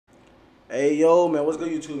Hey yo, man, what's good,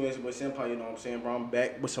 YouTube, man? It's your boy Senpai, you know what I'm saying, bro? I'm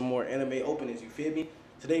back with some more anime openings, you feel me?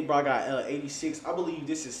 Today, bro, I got 86. I believe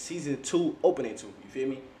this is season 2, opening 2, you feel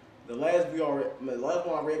me? The last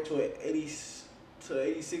one I read to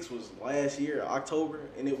 86 was last year, October,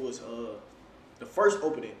 and it was the first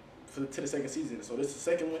opening to the second season. So this is the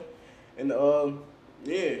second one, and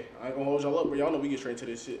yeah, I ain't gonna hold y'all up, but y'all know we get straight to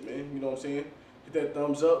this shit, man. You know what I'm saying? Hit that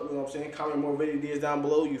thumbs up, you know what I'm saying? Comment more video ideas down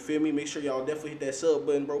below, you feel me? Make sure y'all definitely hit that sub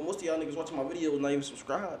button, bro. Most of y'all niggas watching my videos not even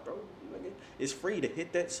subscribed, bro. It's free to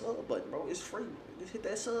hit that sub button, bro. It's free. Just hit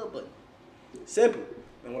that sub button. Simple.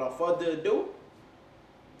 And without further ado,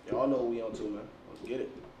 y'all know what we on to, man. Let's get it.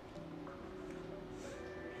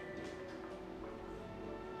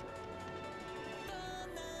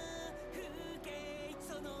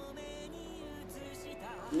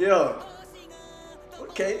 Yeah.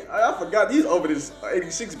 Okay, I forgot these openings.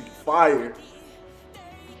 86 be fire.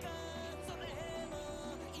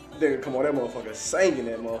 Nigga, come on, that motherfucker singing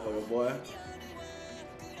that motherfucker, boy.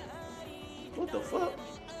 What the fuck?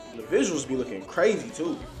 The visuals be looking crazy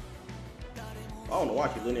too. I don't know why I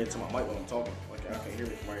keep looking into my mic when I'm talking. Like I can hear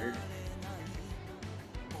it from right here.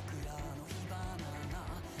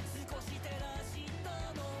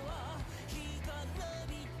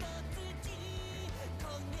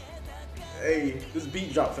 Hey, this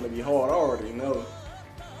beat drop finna be hard, I already know.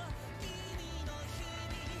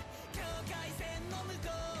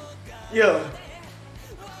 Yeah.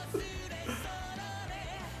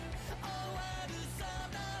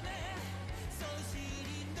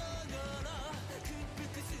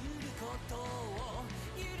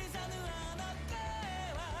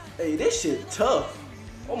 Hey, this shit tough.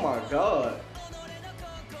 Oh my god.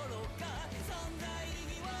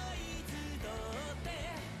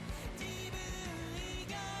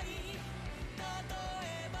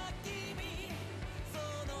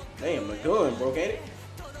 Damn, the gun broke, ain't it?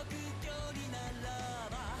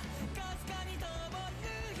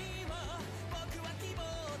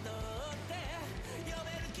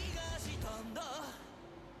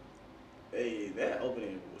 Hey, that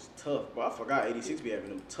opening was tough, bro. I forgot 86 be having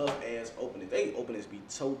them tough ass openings. They openings be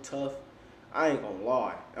so tough. I ain't gonna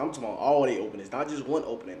lie. I'm talking about all they openings, not just one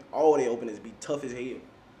opening. All they openings be tough as hell.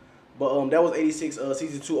 But that was 86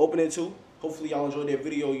 season 2 opening 2. Hopefully y'all enjoyed that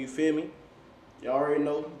video, you feel me? Y'all already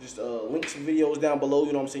know. Just link some videos down below,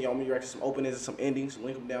 you know what I'm saying? Y'all want me to react to some openings and some endings.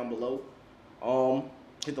 Link them down below.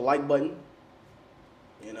 Hit the like button.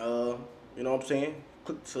 And you know what I'm saying?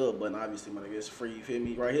 Click the sub button, obviously, my nigga. It's free, you feel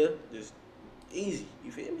me? Right here. Just easy,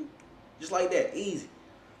 you feel me? Just like that, easy.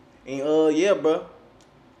 And yeah, bro.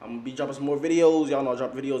 I'm gonna be dropping some more videos. Y'all know I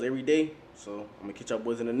drop videos every day. So I'm gonna catch y'all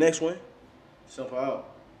boys in the next one. Simple out.